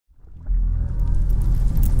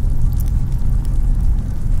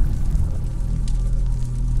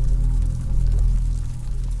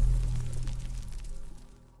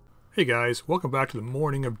Hey guys, welcome back to the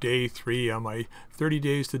morning of day 3 on my 30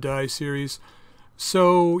 Days to Die series.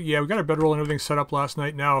 So yeah, we got our bedroll and everything set up last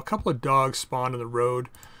night. Now a couple of dogs spawned on the road,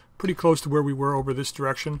 pretty close to where we were over this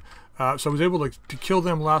direction. So I was able to kill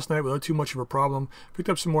them last night without too much of a problem. Picked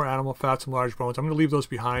up some more animal fat, some large bones. I'm going to leave those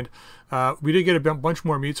behind. We did get a bunch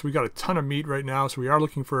more meat, so we got a ton of meat right now. So we are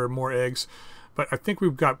looking for more eggs. But I think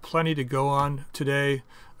we've got plenty to go on today.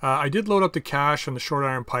 I did load up the cache on the short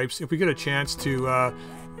iron pipes. If we get a chance to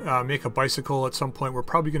make a bicycle at some point, we're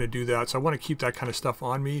probably going to do that. So I want to keep that kind of stuff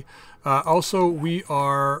on me. Also, we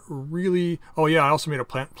are really... Oh yeah, I also made a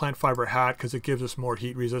plant fiber hat because it gives us more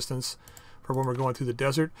heat resistance for when we're going through the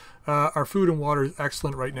desert. Our food and water is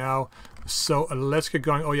excellent right now. So let's get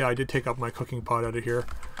going. Oh yeah, I did take up my cooking pot out of here.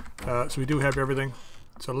 So we do have everything.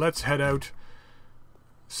 So let's head out.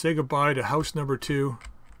 Say goodbye to house number 2.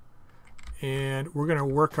 And we're going to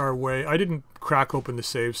work our way. I didn't crack open the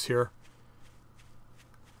saves here.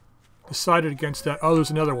 Decided against that. Oh, there's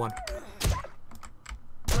another one.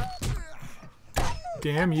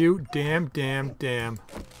 Damn you. Damn, damn, damn.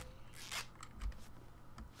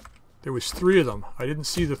 There was 3 of them. I didn't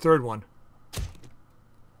see the third one.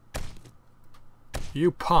 You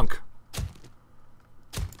punk.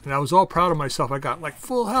 And I was all proud of myself. I got like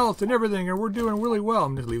full health and everything, and we're doing really well.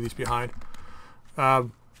 I'm going to leave these behind.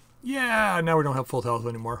 Yeah, now we don't have full health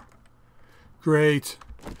anymore. Great.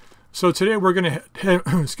 So today we're going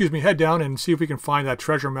to head down and see if we can find that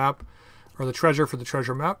treasure map, or the treasure for the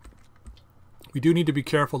treasure map. We do need to be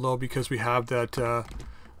careful though, because we have that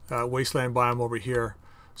wasteland biome over here.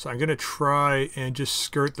 So I'm going to try and just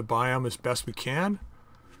skirt the biome as best we can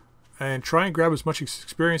and try and grab as much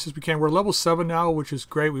experience as we can. We're level 7 now, which is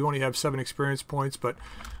great. We only have 7 experience points, but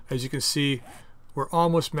as you can see, we're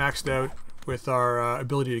almost maxed out with our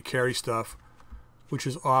ability to carry stuff, which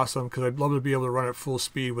is awesome because I'd love to be able to run at full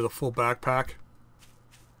speed with a full backpack.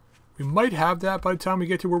 We might have that by the time we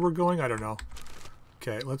get to where we're going. I don't know.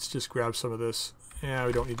 Okay, let's just grab some of this. Yeah,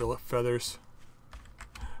 we don't need the feathers.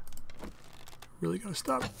 Really gotta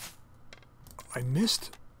stop. I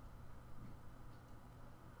missed.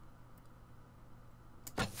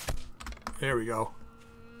 There we go.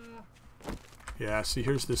 Yeah, see,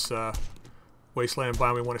 here's this wasteland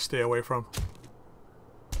biome we want to stay away from.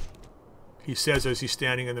 He says as he's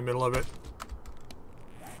standing in the middle of it.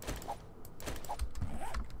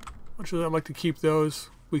 Much as I'd like to keep those,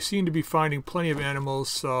 we seem to be finding plenty of animals,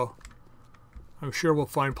 so I'm sure we'll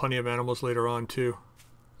find plenty of animals later on too.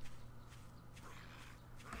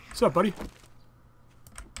 What's up, buddy?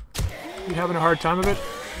 You having a hard time of it?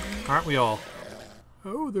 Aren't we all?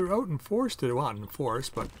 Oh, they're out in forest today. Well, not in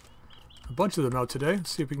forest, but a bunch of them out today.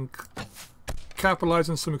 Let's see if we can capitalize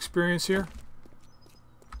on some experience here.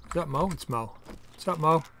 Is that Mo? It's Mo. What's up,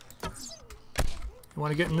 Mo? You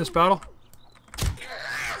want to get in this battle?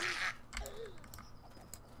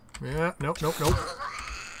 Yeah, nope, nope, nope.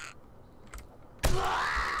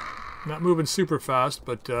 Not moving super fast,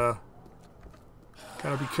 but gotta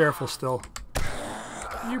be careful still.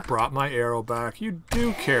 You brought my arrow back. You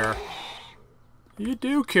do care. You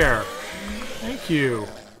do care. Thank you.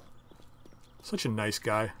 Such a nice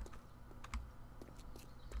guy.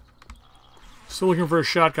 Still looking for a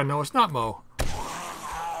shotgun. No, it's not Mo.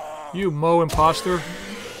 You Mo imposter.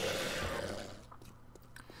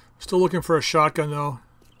 Still looking for a shotgun though.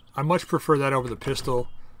 I much prefer that over the pistol.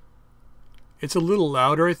 It's a little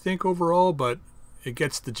louder, I think, overall, but it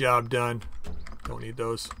gets the job done. Don't need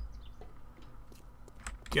those.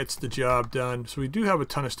 Gets the job done. So we do have a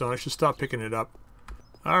ton of stone. I should stop picking it up.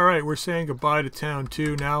 Alright, we're saying goodbye to town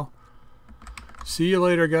 2 now. See you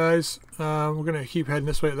later, guys. We're going to keep heading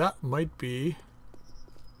this way. That might be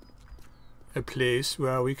a place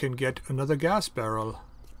where we can get another gas barrel.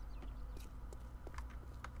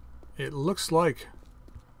 It looks like.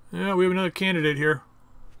 Yeah, we have another candidate here.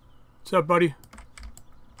 What's up, buddy?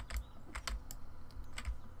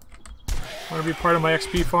 Want to be part of my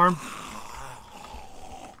XP farm?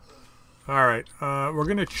 Alright, we're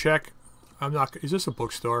going to check. I'm not... Is this a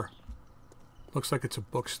bookstore? Looks like it's a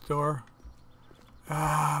bookstore.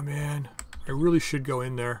 Ah, man. I really should go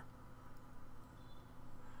in there.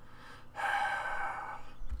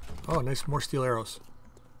 Oh, nice. More steel arrows.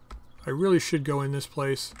 I really should go in this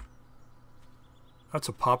place. That's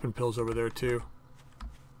a poppin' pills over there, too.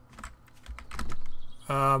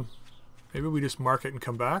 Maybe we just mark it and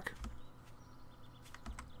come back.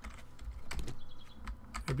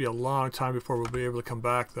 It'll be a long time before we'll be able to come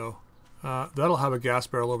back, though. That'll have a gas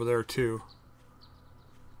barrel over there, too.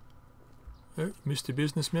 Mr.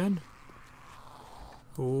 Businessman?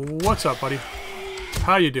 What's up, buddy?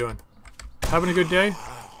 How you doing? Having a good day?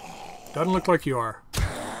 Doesn't look like you are.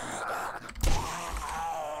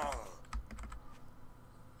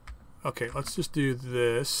 Okay, let's just do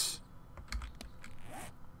this.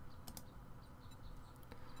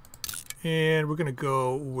 And we're going to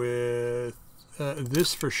go with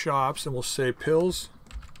this for shops, and we'll say pills.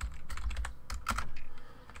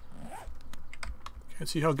 Can't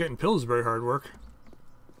see how getting pills is very hard work.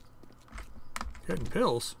 Getting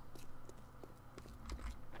pills?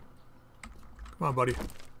 Come on, buddy.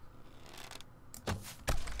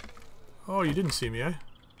 Oh, you didn't see me, eh?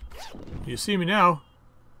 You see me now.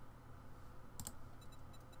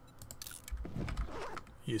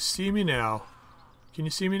 You see me now. Can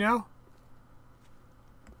you see me now?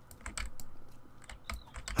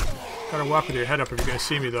 Gotta walk with your head up if you're gonna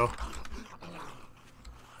see me, though.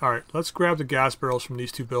 Alright, let's grab the gas barrels from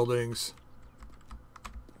these two buildings.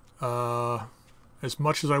 As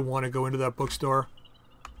much as I want to go into that bookstore,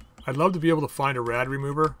 I'd love to be able to find a rad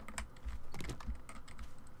remover.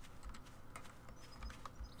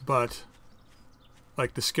 But,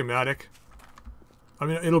 like the schematic, I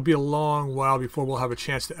mean, it'll be a long while before we'll have a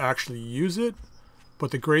chance to actually use it.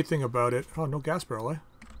 But the great thing about it... Oh, no gas barrel, eh?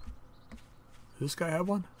 Does this guy have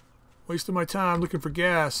one? Wasting my time looking for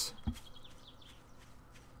gas.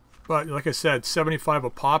 But, like I said, 75 a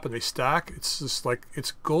pop and they stack. It's just like,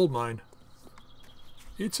 it's gold mine.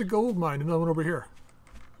 It's a gold mine. Another one over here.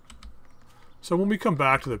 So when we come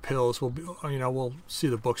back to the pills, we'll be, you know, we'll see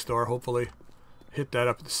the bookstore, hopefully. Hit that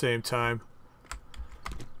up at the same time.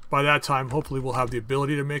 By that time, hopefully we'll have the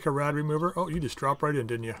ability to make a rad remover. Oh, you just dropped right in,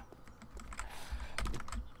 didn't you?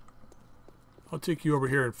 I'll take you over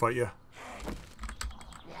here and fight you.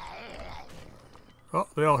 Oh,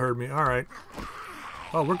 they all heard me. Alright.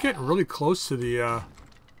 Oh, we're getting really close to the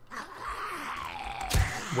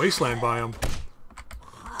wasteland biome.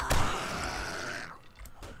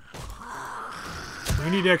 We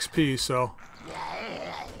need XP, so...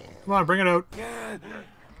 Come on, bring it out.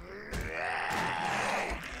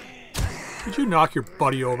 Did you knock your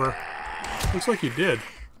buddy over? Looks like you did.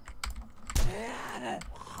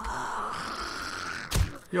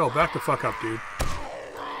 Yo, back the fuck up, dude.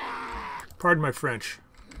 Pardon my French.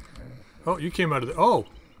 Oh, you came out of the... Oh!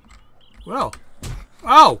 Well.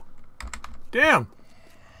 Ow! Damn!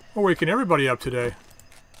 We're waking everybody up today.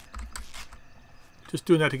 Just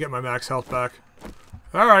doing that to get my max health back.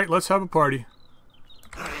 Alright, let's have a party.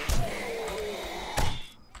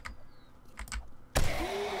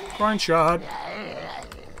 Grind shot.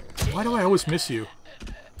 Why do I always miss you?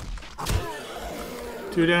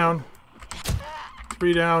 2 down.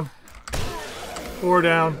 3 down. 4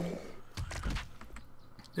 down.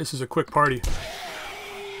 This is a quick party.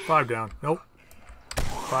 5 down. Nope.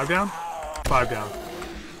 5 down? 5 down.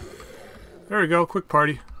 There we go. Quick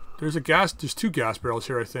party. There's 2 gas barrels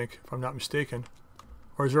here, I think, if I'm not mistaken.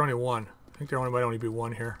 Or is there only 1? I think there might only be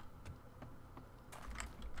 1 here.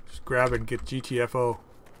 Just grab it and get GTFO.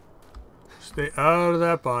 Stay out of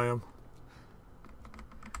that biome.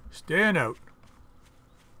 Staying out.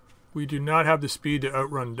 We do not have the speed to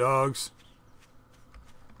outrun dogs.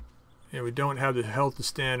 And we don't have the health to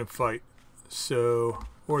stand and fight. So,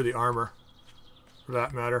 or the armor, for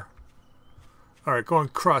that matter. Alright, going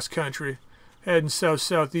cross country. Heading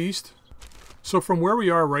south-southeast. So from where we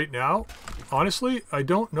are right now, honestly, I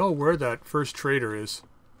don't know where that first trader is.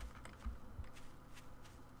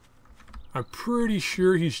 I'm pretty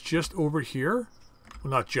sure he's just over here.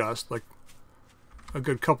 Well, not just, like a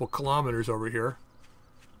good couple kilometers over here.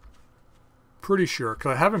 Pretty sure,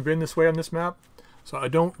 because I haven't been this way on this map, so I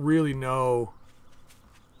don't really know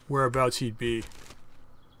whereabouts he'd be.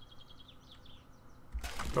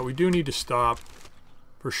 But we do need to stop,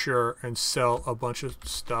 for sure, and sell a bunch of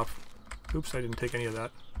stuff. Oops, I didn't take any of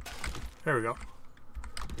that. There we go.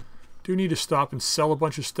 Do need to stop and sell a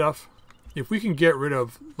bunch of stuff. If we can get rid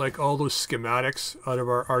of, like, all those schematics out of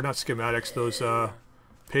our... Or not schematics, those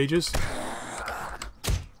pages.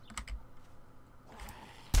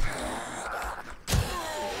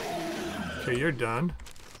 Okay, you're done.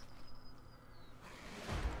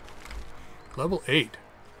 Level 8.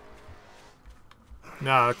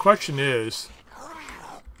 Now, the question is,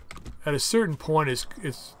 at a certain point,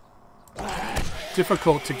 it's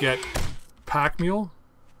difficult to get pack mule.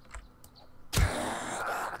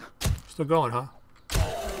 Still going, huh?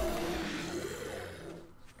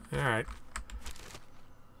 Alright.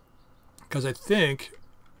 Because I think,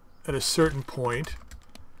 at a certain point,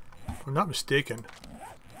 if I'm not mistaken,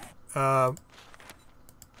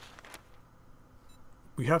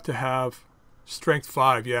 we have to have strength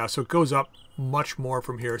 5, yeah, so it goes up much more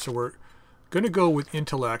from here. So we're going to go with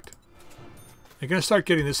intellect. I'm going to start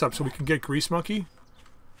getting this up so we can get Grease Monkey.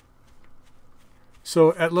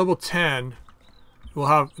 So at level 10, we'll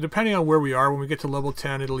have, depending on where we are, when we get to level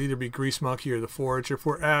 10, it'll either be Grease Monkey or the Forge. If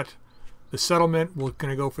we're at the settlement, we're going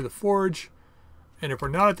to go for the forge. And if we're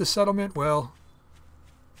not at the settlement, well,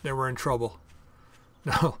 then we're in trouble.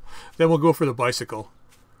 No, then we'll go for the bicycle.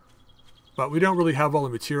 But we don't really have all the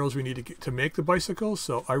materials we need to get to make the bicycle,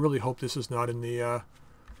 so I really hope this is not in the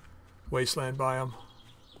wasteland biome.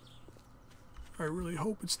 I really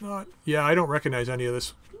hope it's not. Yeah, I don't recognize any of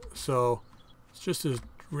this, so it's just a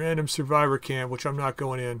random survivor camp, which I'm not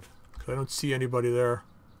going in because I don't see anybody there.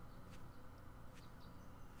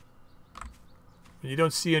 When you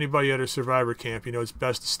don't see anybody at a survivor camp, you know it's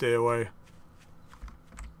best to stay away.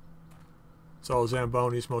 It's all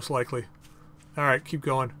Zambonis, most likely. Alright, keep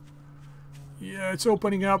going. Yeah, it's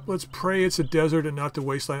opening up. Let's pray it's a desert and not the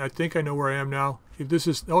wasteland. I think I know where I am now. If this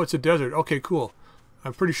is... Oh, it's a desert. Okay, cool.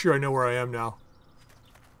 I'm pretty sure I know where I am now.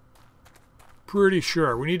 Pretty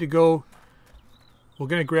sure. We need to go... We're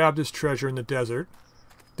going to grab this treasure in the desert.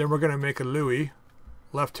 Then we're going to make a Louis.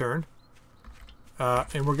 Left turn.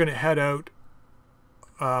 And we're going to head out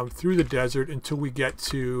through the desert until we get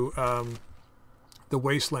to the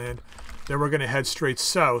wasteland. Then we're going to head straight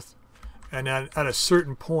south. And at a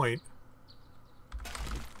certain point...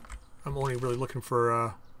 I'm only really looking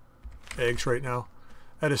for eggs right now.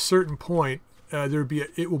 At a certain point,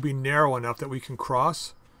 it will be narrow enough that we can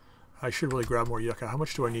cross. I should really grab more yucca. How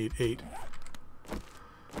much do I need? 8.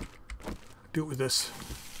 Do it with this.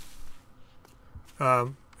 At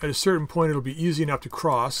a certain point, it'll be easy enough to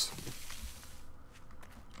cross.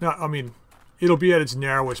 Now, I mean, it'll be at its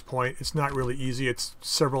narrowest point. It's not really easy. It's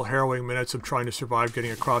several harrowing minutes of trying to survive getting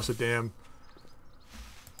across the damn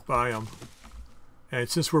biome. And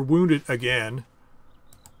since we're wounded again,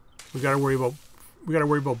 we gotta worry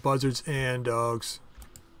about buzzards and dogs.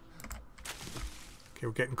 Okay,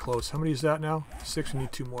 we're getting close. How many is that now? 6. We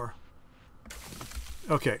need 2 more.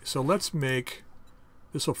 Okay, so let's make...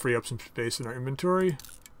 This will free up some space in our inventory.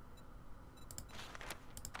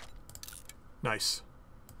 Nice.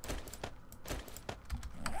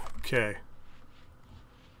 Okay.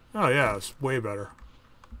 Oh yeah, it's way better.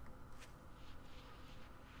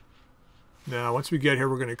 Now, once we get here,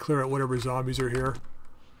 we're going to clear out whatever zombies are here.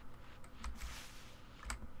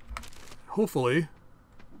 Hopefully.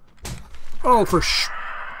 Oh, for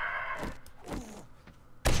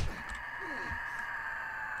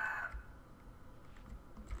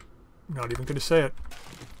Not even going to say it.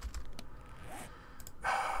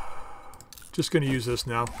 Just going to use this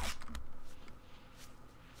now.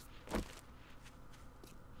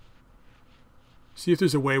 See if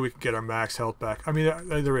there's a way we can get our max health back. I mean,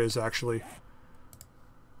 there is, actually.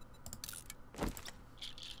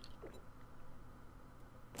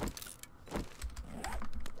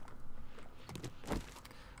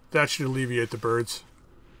 That should alleviate the birds.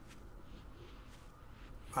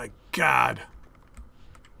 My God.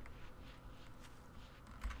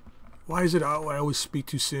 Why is it I always speak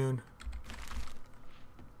too soon?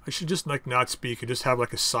 I should just, like, not speak and just have,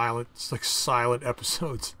 like, silent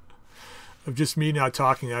episodes. Of just me not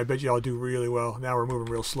talking. I bet you I'll do really well. Now we're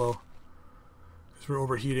moving real slow. Because we're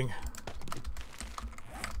overheating.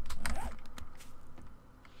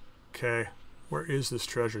 Okay. Where is this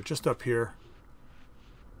treasure? Just up here.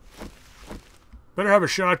 Better have a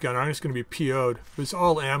shotgun. I'm just going to be PO'd. It's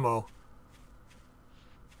all ammo.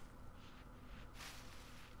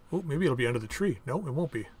 Oh, maybe it'll be under the tree. No, it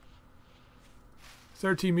won't be.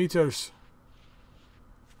 30 meters.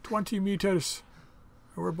 20 meters.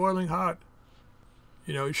 We're boiling hot.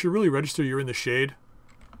 You know, you should really register you're in the shade.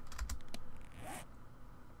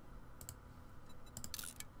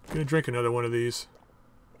 I'm gonna drink another one of these.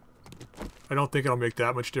 I don't think it'll make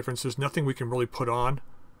that much difference. There's nothing we can really put on,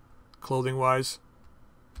 clothing-wise.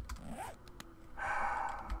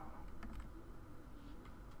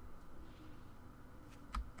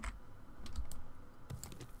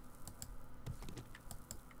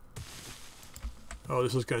 Oh,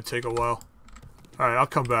 this is gonna take a while. All right, I'll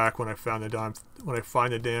come back when I find the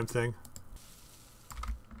damn thing.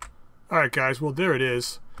 All right, guys. Well, there it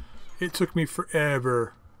is. It took me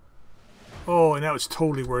forever. Oh, and that was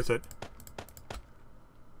totally worth it.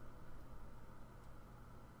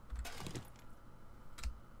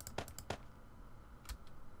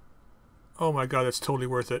 Oh my God, that's totally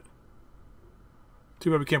worth it.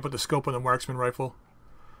 Too bad we can't put the scope on the marksman rifle.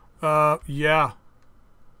 Yeah.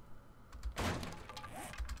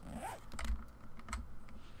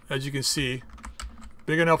 As you can see,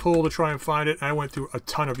 big enough hole to try and find it. I went through a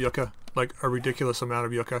ton of yucca, like a ridiculous amount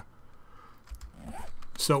of yucca.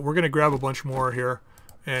 So we're going to grab a bunch more here,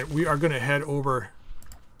 and we are going to head over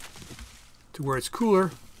to where it's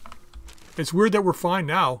cooler. It's weird that we're fine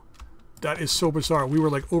now. That is so bizarre. We were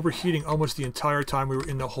like overheating almost the entire time we were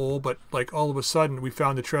in the hole, but like all of a sudden we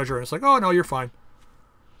found the treasure and it's like, oh no, you're fine.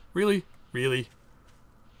 Really? Really?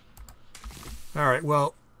 Alright,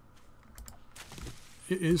 well,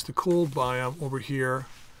 it is the cold biome over here.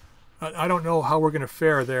 I don't know how we're going to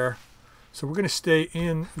fare there. So we're going to stay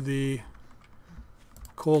in the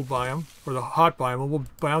cold biome, or the hot biome, and we'll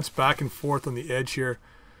bounce back and forth on the edge here.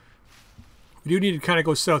 We do need to kind of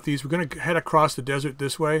go southeast. We're going to head across the desert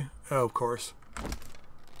this way. Oh, of course.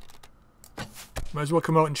 Might as well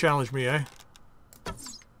come out and challenge me, eh?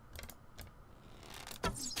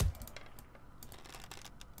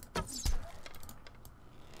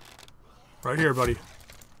 Right here, buddy.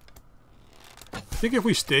 I think if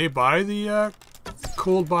we stay by the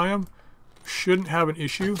cold biome, shouldn't have an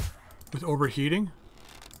issue with overheating.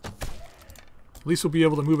 At least we'll be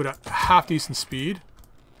able to move it at half decent speed.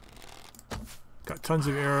 Got tons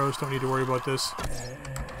of arrows, don't need to worry about this.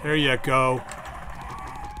 There you go.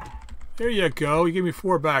 There you go. You gave me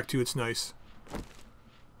 4 back too, it's nice.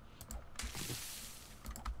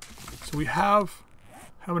 So we have,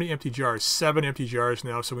 how many empty jars? 7 empty jars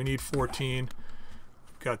now, so we need 14.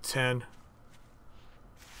 We've got 10.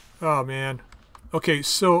 Oh man. Okay,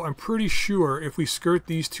 so I'm pretty sure if we skirt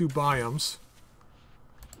these 2 biomes,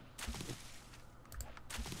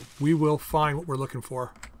 we will find what we're looking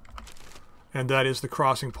for. And that is the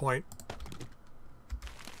crossing point.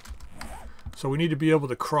 So we need to be able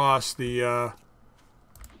to cross the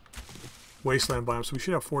wasteland biome. So we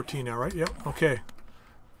should have 14 now, right? Yep, okay.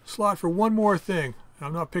 Slot for one more thing.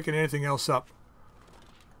 I'm not picking anything else up.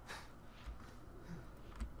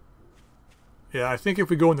 Yeah, I think if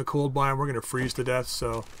we go in the cold biome, we're going to freeze to death,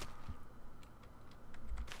 so...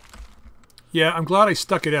 Yeah, I'm glad I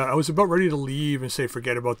stuck it out. I was about ready to leave and say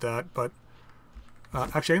forget about that, but...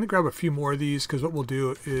 actually, I'm going to grab a few more of these, because what we'll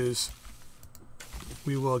do is...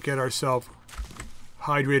 we will get ourselves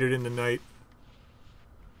hydrated in the night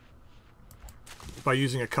by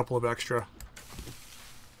using a couple of extra.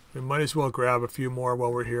 We might as well grab a few more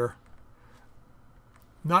while we're here.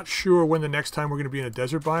 Not sure when the next time we're going to be in a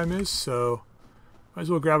desert biome is, so... might as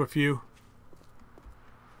well grab a few.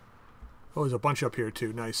 Oh, there's a bunch up here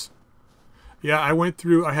too. Nice. Yeah, I went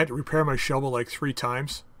through... I had to repair my shovel like 3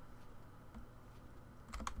 times.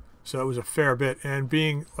 So it was a fair bit. And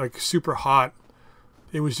being like super hot,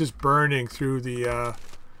 it was just burning through the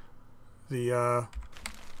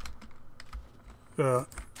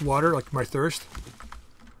water, like my thirst.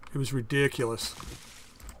 It was ridiculous.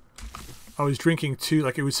 I was drinking 2,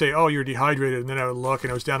 like it would say, oh, you're dehydrated, and then I would look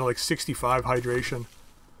and I was down to like 65 hydration.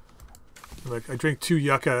 Like I drank 2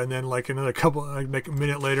 yucca and then like another couple, like a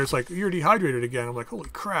minute later, it's like, you're dehydrated again. I'm like, holy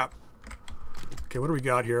crap. Okay, what do we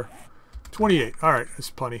got here? 28. All right, that's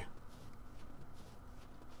plenty.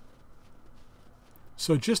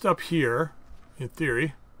 So just up here, in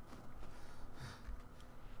theory,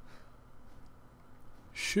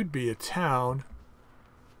 should be a town,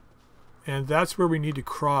 and that's where we need to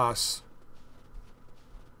cross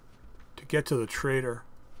to get to the trader.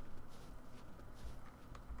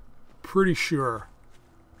 Pretty sure.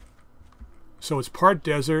 So it's part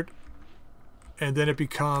desert, and then it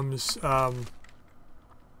becomes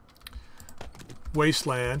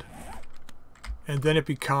wasteland, and then it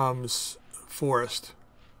becomes forest.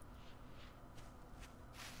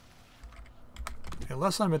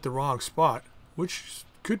 Unless I'm at the wrong spot, which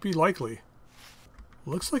could be likely.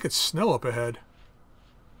 Looks like it's snow up ahead.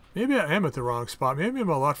 Maybe I am at the wrong spot. Maybe I'm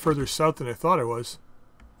a lot further south than I thought I was.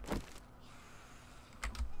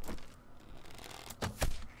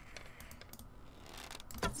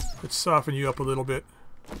 Let's soften you up a little bit.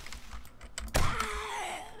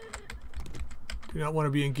 Do not want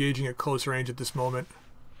to be engaging at close range at this moment.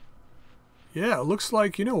 Yeah, it looks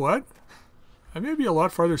like, you know what? I may be a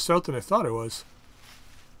lot farther south than I thought I was.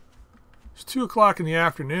 It's 2 o'clock in the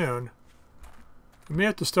afternoon. I may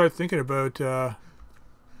have to start thinking about where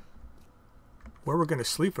we're going to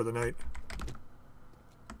sleep for the night.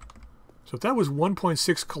 So if that was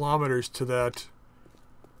 1.6 kilometers to that...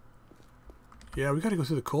 Yeah, we got to go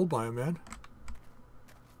through the cold biome, man.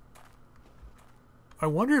 I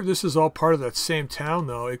wonder if this is all part of that same town,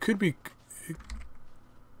 though. It could be... It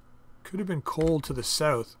could have been cold to the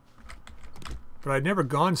south. But I'd never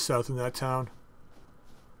gone south in that town.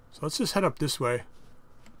 So let's just head up this way.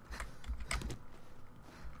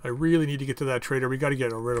 I really need to get to that trader. We got to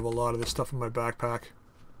get rid of a lot of this stuff in my backpack.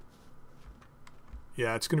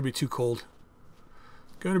 Yeah, it's going to be too cold.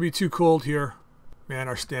 It's going to be too cold here. Man,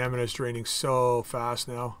 our stamina is draining so fast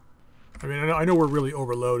now. I mean, I know we're really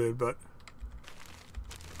overloaded, but...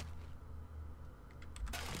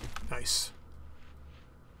 Nice.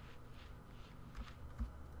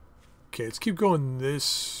 Okay, let's keep going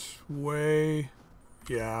this way.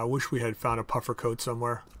 Yeah, I wish we had found a puffer coat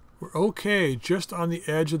somewhere. We're okay, just on the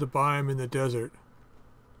edge of the biome in the desert.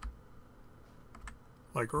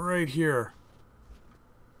 Like right here.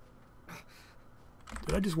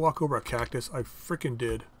 Did I just walk over a cactus? I frickin'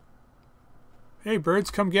 did. Hey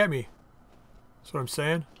birds, come get me. That's what I'm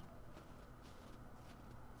saying.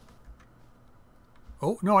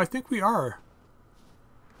 Oh, no, I think we are.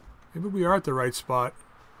 Maybe we are at the right spot.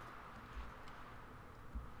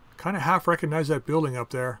 Kind of half recognize that building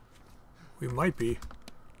up there. We might be.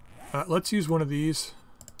 Let's use one of these.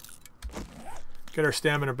 Get our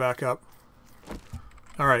stamina back up.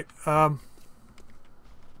 Alright. Gonna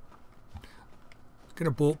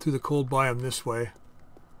bolt through the cold biome this way.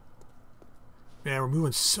 Man, we're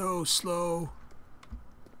moving so slow.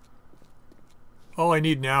 All I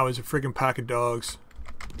need now is a friggin' pack of dogs.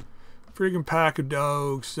 Friggin' pack of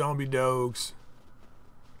dogs. Zombie dogs.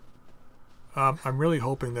 I'm really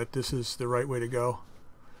hoping that this is the right way to go.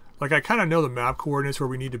 Like, I kind of know the map coordinates where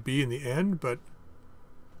we need to be in the end, but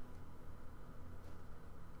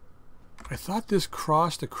I thought this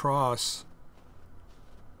crossed across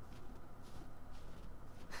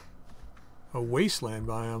a wasteland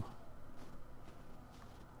biome.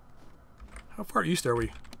 How far east are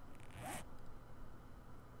we?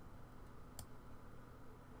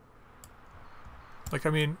 Like,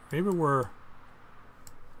 I mean, maybe we're...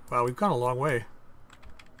 Wow, we've gone a long way.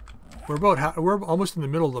 We're almost in the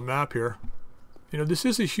middle of the map here. You know, this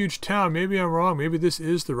is a huge town. Maybe I'm wrong. Maybe this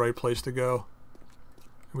is the right place to go.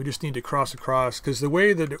 We just need to cross across. Because the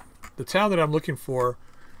way that the town that I'm looking for,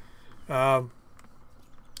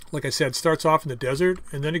 like I said, starts off in the desert,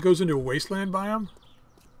 and then it goes into a wasteland biome.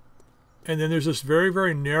 And then there's this very,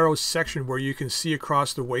 very narrow section where you can see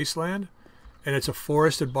across the wasteland, and it's a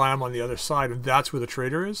forested biome on the other side, and that's where the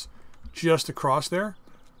trader is, just across there.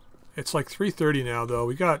 It's like 3:30 now, though.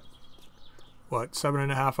 We got, what,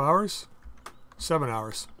 7.5 hours? 7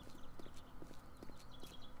 hours.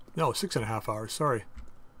 No, 6.5 hours, sorry.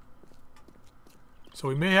 So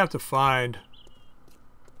we may have to find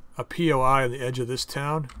a POI on the edge of this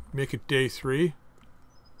town, make it day 3.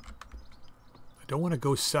 I don't want to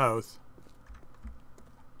go south.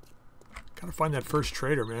 Gotta find that first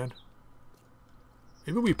trader, man.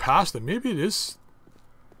 Maybe we passed them. Maybe it is.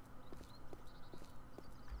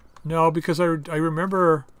 No, because I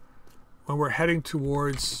remember when we're heading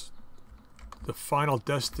towards the final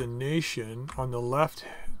destination, on the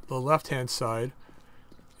left-hand side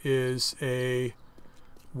is a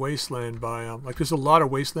wasteland biome. Like, there's a lot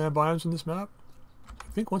of wasteland biomes in this map.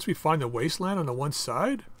 I think once we find the wasteland on the one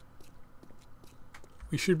side,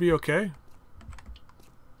 we should be okay.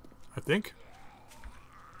 I think.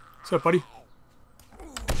 What's up, buddy?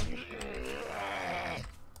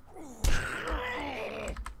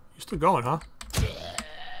 You're still going, huh?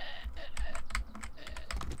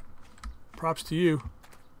 Props to you.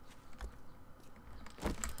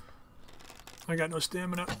 I got no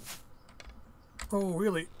stamina. Oh,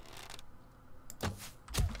 really?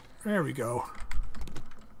 There we go.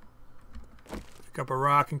 Pick up a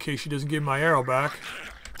rock in case she doesn't give my arrow back.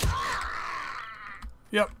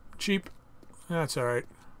 Yep, cheap. That's alright.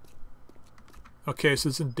 Okay, so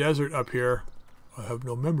it's in desert up here. I have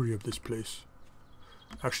no memory of this place.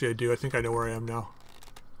 Actually, I do. I think I know where I am now.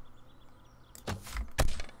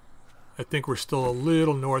 I think we're still a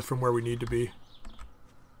little north from where we need to be.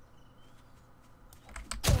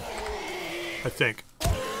 I think.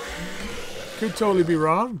 Could totally be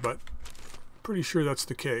wrong, but pretty sure that's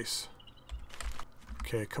the case.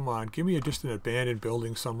 Okay, come on. Give me just an abandoned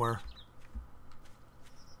building somewhere.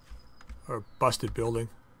 Or a busted building.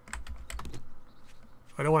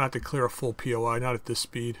 I don't want to have to clear a full POI, not at this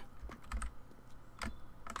speed.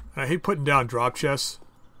 And I hate putting down drop chests.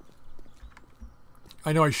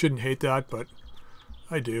 I know I shouldn't hate that, but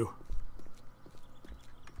I do.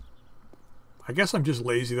 I guess I'm just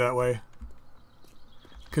lazy that way.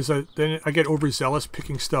 Because then I get overzealous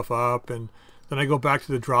picking stuff up, and then I go back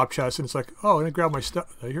to the drop chest, and it's like, oh, I'm going to grab my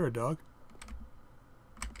stuff. I hear a dog.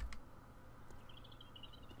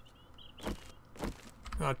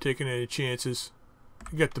 Not taking any chances.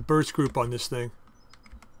 I got the burst group on this thing.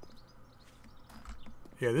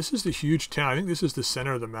 Yeah, this is the huge town. I think this is the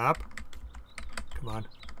center of the map. Come on.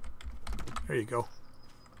 There you go.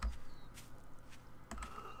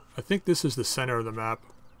 I think this is the center of the map.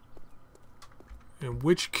 In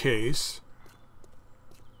which case,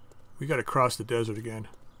 we got to cross the desert again.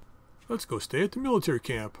 Let's go stay at the military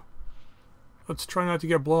camp. Let's try not to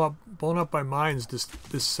get blown up by mines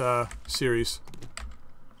this series.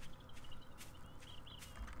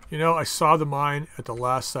 You know, I saw the mine at the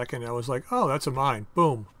last second. I was like, oh, that's a mine.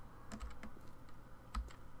 Boom.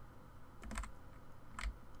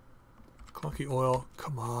 Clunky monkey oil.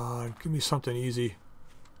 Come on, give me something easy.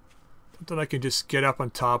 Something I can just get up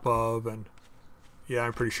on top of, and yeah,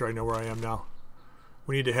 I'm pretty sure I know where I am now.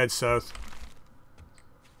 We need to head south.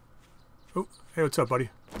 Oh, hey, what's up, buddy?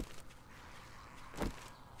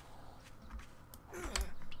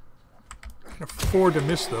 Can't afford to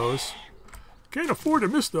miss those. Can't afford to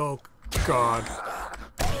miss those. God.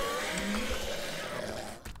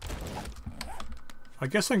 I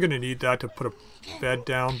guess I'm going to need that to put a bed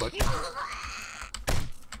down, but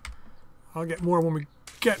I'll get more when we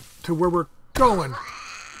get to where we're going.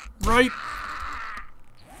 Right?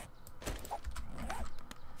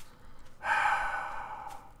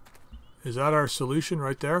 Is that our solution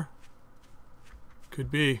right there?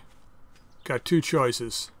 Could be. Got two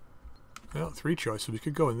choices. Well, three choices. We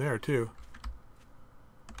could go in there too.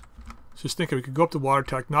 Just thinking we could go up the water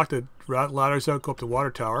tower, knock the ladders out, go up the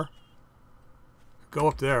water tower. Go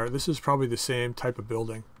up there. This is probably the same type of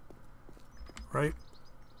building. Right?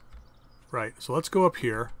 Right. So let's go up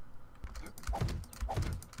here.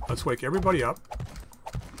 Let's wake everybody up.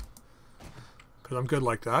 Because I'm good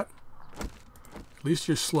like that. At least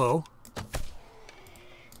you're slow.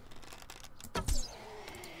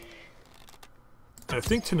 And I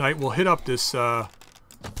think tonight we'll hit up this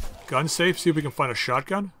gun safe, see if we can find a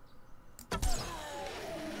shotgun.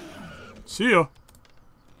 See ya.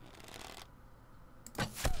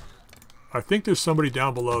 I think there's somebody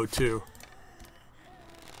down below too.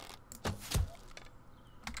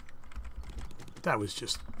 That was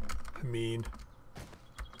just mean.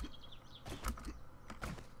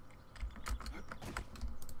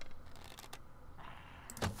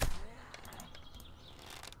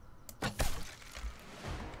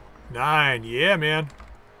 Nine, yeah, man.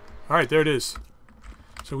 All right, there it is.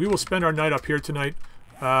 So we will spend our night up here tonight.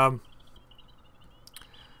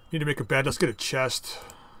 Need to make a bed. Let's get a chest.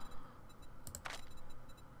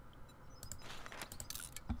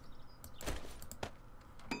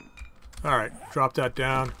 All right, drop that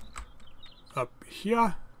down up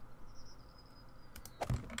here.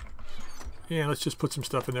 Yeah, let's just put some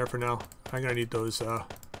stuff in there for now. I'm gonna need those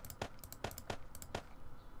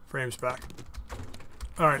frames back.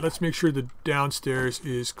 All right, let's make sure the downstairs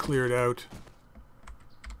is cleared out.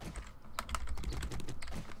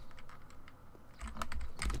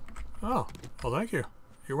 Oh, well, thank you.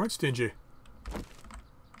 You weren't stingy.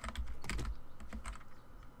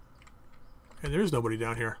 And there's nobody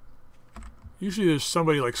down here. Usually there's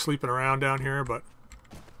somebody like sleeping around down here, but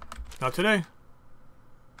not today.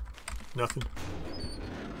 Nothing.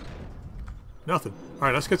 Nothing. All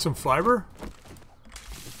right, let's get some fiber.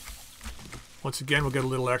 Once again, we'll get a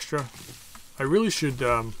little extra. I really should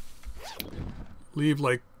leave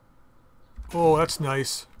like, oh, that's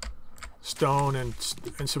nice, stone and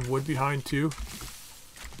some wood behind too.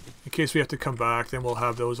 In case we have to come back, then we'll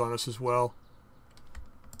have those on us as well.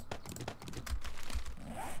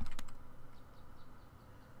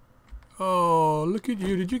 Oh, look at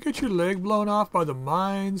you. Did you get your leg blown off by the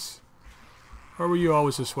mines? Or were you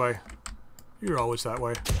always this way? You're always that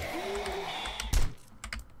way.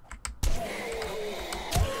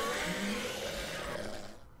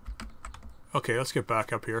 Okay, let's get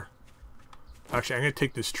back up here. Actually, I'm going to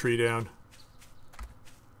take this tree down.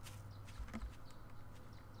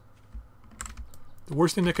 The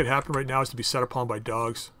worst thing that could happen right now is to be set upon by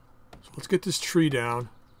dogs. So let's get this tree down.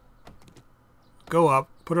 Go up,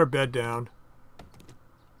 put our bed down.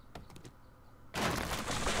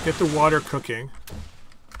 Get the water cooking.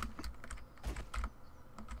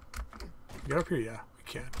 Get up here? Yeah, we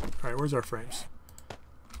can. Alright, where's our frames?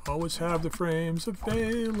 Always have the frames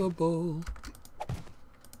available.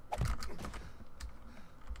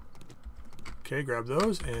 Okay, grab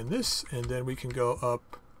those and this, and then we can go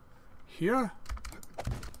up here.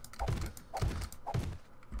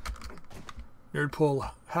 Nerdpool,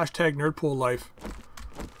 hashtag Nerdpool life.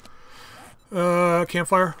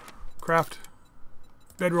 Campfire, craft,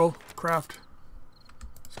 bedroll, craft.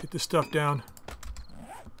 Let's get this stuff down.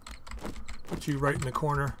 Put you right in the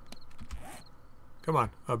corner. Come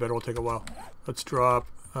on, I bet it'll take a while. Let's drop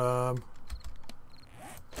that.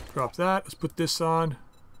 Let's put this on.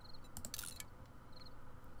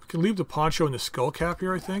 We can leave the poncho and the skull cap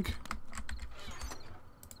here, I think.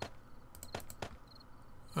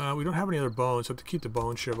 We don't have any other bones, so I have to keep the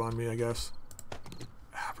bone shiv on me, I guess.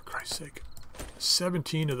 Ah, for Christ's sake.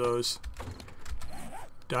 17 of those.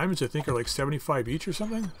 Diamonds, I think, are like 75 each or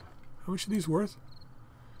something. How much are these worth?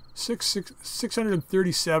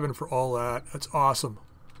 637 for all that. That's awesome.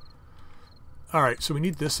 Alright, so we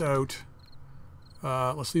need this out.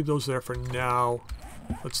 Let's leave those there for now.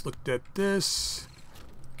 Let's look at this.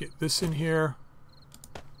 Get this in here.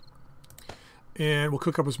 And we'll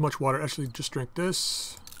cook up as much water. Actually, just drink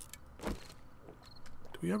this. Do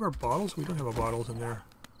we have our bottles? We don't have our bottles in there.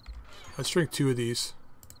 Let's drink 2 of these.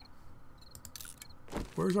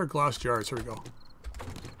 Where's our glass jars? Here we go.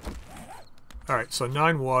 Alright, so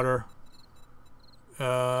 9 water.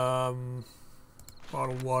 Bottled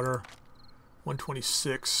water.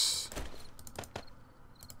 126.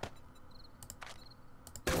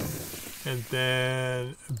 And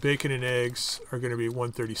then bacon and eggs are going to be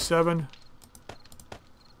 137.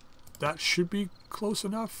 That should be close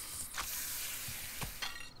enough.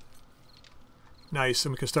 Nice,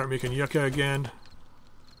 and we can start making yucca again.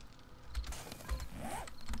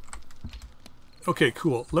 Okay,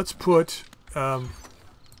 cool. Let's put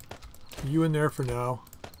you in there for now.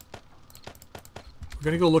 We're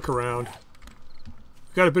going to go look around.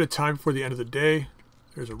 We've got a bit of time before the end of the day.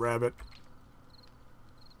 There's a rabbit.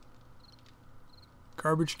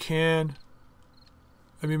 Garbage can.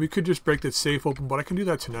 I mean, we could just break that safe open, but I can do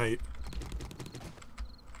that tonight.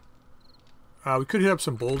 We could hit up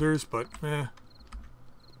some boulders, but eh.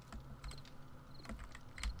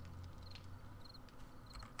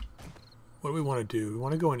 What do we want to do? We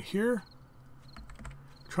want to go in here?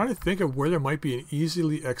 I'm trying to think of where there might be an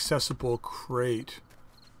easily accessible crate.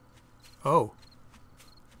 Oh.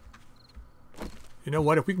 You know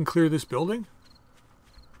what? If we can clear this building?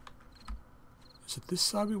 Is it this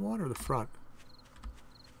side we want or the front?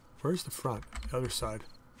 Where's the front? The other side.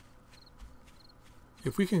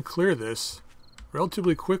 If we can clear this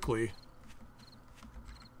relatively quickly.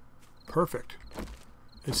 Perfect.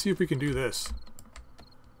 Let's see if we can do this.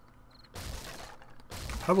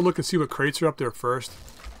 Have a look and see what crates are up there first.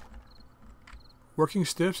 Working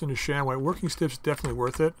stiffs and a shamway. Working stiffs definitely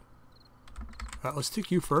worth it. Let's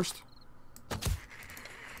take you first.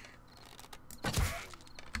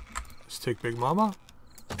 Let's take Big Mama.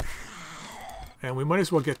 And we might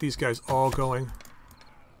as well get these guys all going.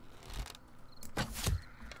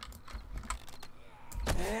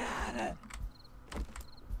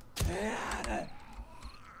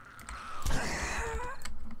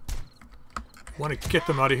 Want to get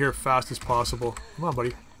them out of here fast as possible. Come on,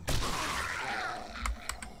 buddy.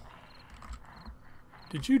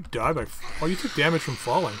 Did you die by... Oh, you took damage from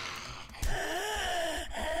falling.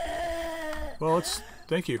 Well, it's...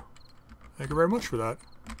 Thank you. Thank you very much for that.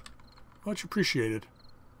 Much appreciated.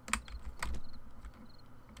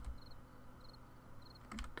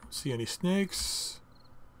 Don't see any snakes.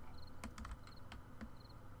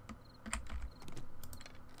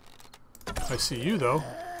 I see you, though.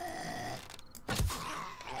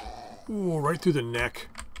 Ooh, right through the neck.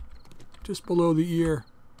 Just below the ear.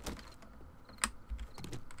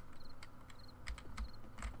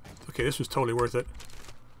 Okay, this was totally worth it.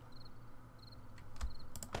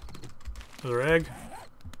 Another egg.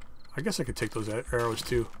 I guess I could take those arrows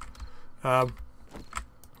too. Let's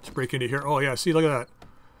break into here. Oh yeah, see, look at that.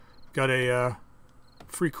 Got a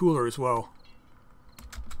free cooler as well.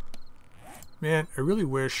 Man, I really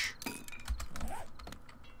wish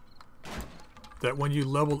that when you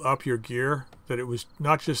leveled up your gear, that it was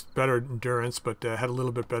not just better endurance, but had a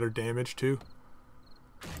little bit better damage too.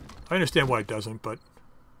 I understand why it doesn't, but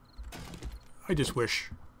I just wish.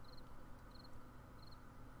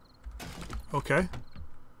 Okay.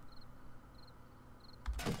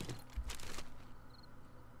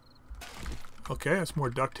 Okay, that's more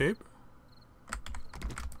duct tape.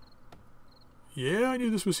 Yeah, I knew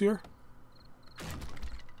this was here.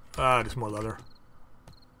 Ah, just more leather.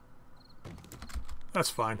 That's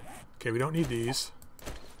fine. Okay, we don't need these.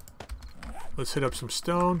 Let's hit up some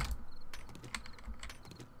stone.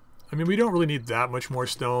 I mean, we don't really need that much more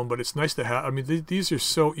stone, but it's nice to have. I mean, these are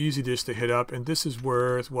so easy just to hit up, and this is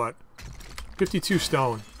worth, what? 52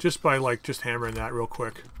 stone, just by, like, just hammering that real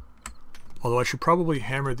quick. Although I should probably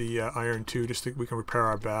hammer the iron, too, just so we can repair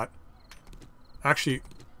our bat. Actually,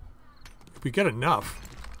 if we get enough,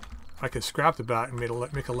 I can scrap the bat and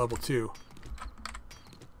make a level 2.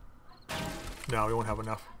 No, we won't have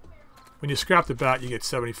enough. When you scrap the bat, you get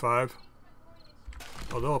 75.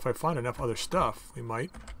 Although, if I find enough other stuff, we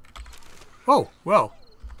might. Oh, well.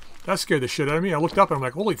 That scared the shit out of me. I looked up and I'm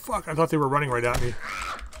like, holy fuck, I thought they were running right at me.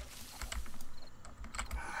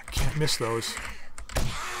 I can't miss those.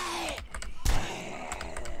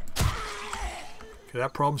 Okay,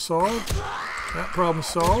 that problem solved. That problem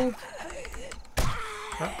solved.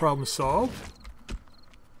 That problem solved.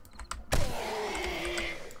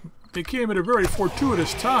 They came at a very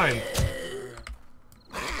fortuitous time.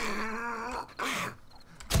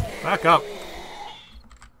 Back up.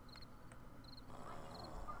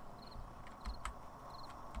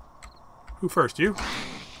 Who first? You?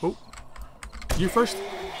 Oh. You first?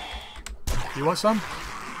 You want some?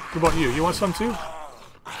 What about you? You want some too?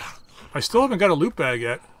 I still haven't got a loot bag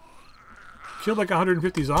yet. Killed like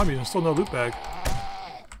 150 zombies and still no loot bag.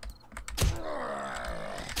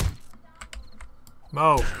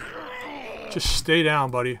 Mo, just stay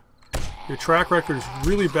down, buddy. Your track record is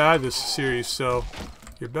really bad this series, so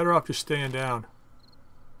you're better off just staying down.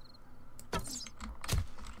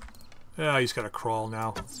 Ah, he's got to crawl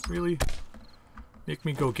now. Really? Make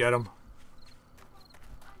me go get him.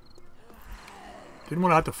 Didn't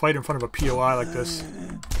want to have to fight in front of a POI like this.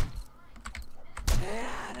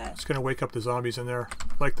 It's going to wake up the zombies in there.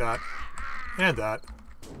 Like that. And that.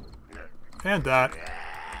 And that.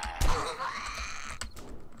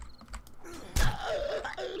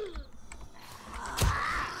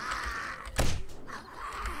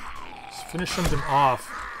 Let's finish them off.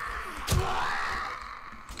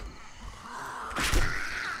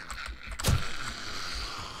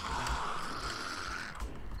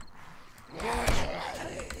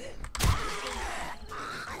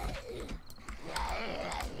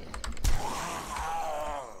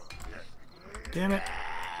 Damn it.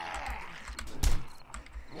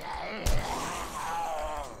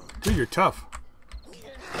 Dude, you're tough.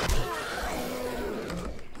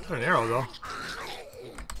 Got an arrow, though.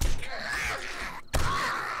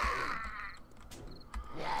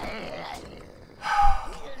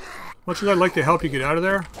 Much as I'd like to help you get out of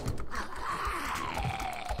there,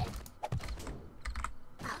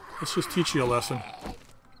 let's just teach you a lesson.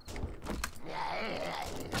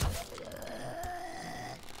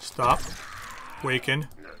 Stop. Waken.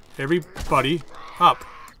 Everybody up.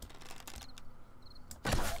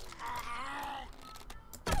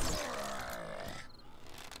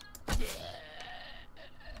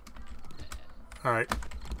 Alright.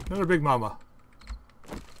 Another big mama.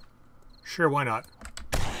 Sure, why not?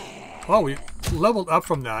 Oh, we leveled up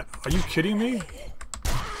from that. Are you kidding me?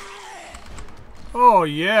 Oh,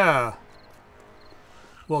 yeah.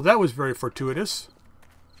 Well, that was very fortuitous.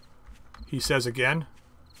 He says again.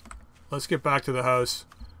 Let's get back to the house.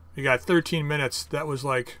 We got 13 minutes. That was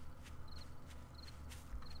like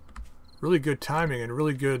really good timing and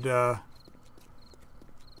really good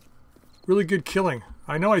killing.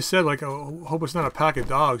 I know I said like, I hope it's not a pack of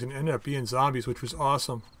dogs, and it ended up being zombies, which was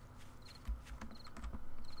awesome.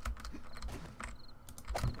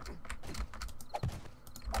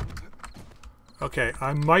 Okay,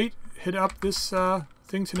 I might hit up this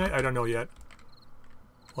thing tonight. I don't know yet.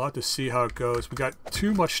 We'll have to see how it goes. We got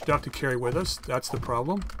too much stuff to carry with us. That's the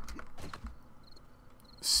problem.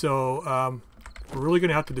 So we're really going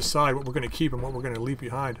to have to decide what we're going to keep and what we're going to leave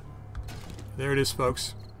behind. There it is,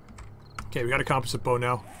 folks. Okay, we got a composite bow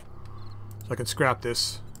now. So I can scrap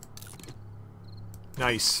this.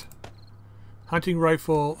 Nice. Hunting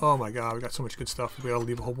rifle. Oh my god, we got so much good stuff. We got to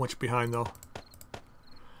leave a whole bunch behind, though.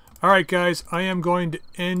 Alright, guys. I am going to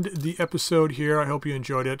end the episode here. I hope you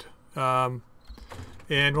enjoyed it.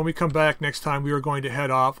 And when we come back next time, we are going to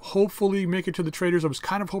head off. Hopefully make it to the traders. I was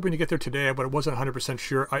kind of hoping to get there today, but I wasn't 100%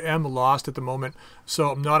 sure. I am lost at the moment, so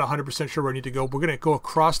I'm not 100% sure where I need to go. We're going to go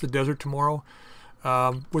across the desert tomorrow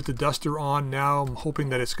with the duster on now. I'm hoping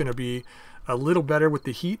that it's going to be a little better with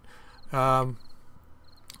the heat.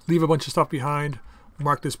 Leave a bunch of stuff behind.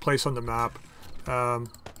 Mark this place on the map.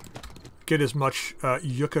 Get as much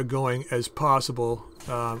yucca going as possible,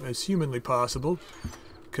 as humanly possible.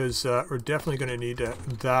 Because we're definitely going to need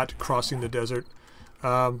that crossing the desert.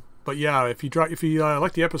 But yeah, if you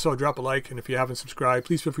like the episode, drop a like, and if you haven't subscribed,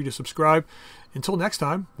 please feel free to subscribe. Until next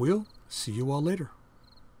time, we'll see you all later.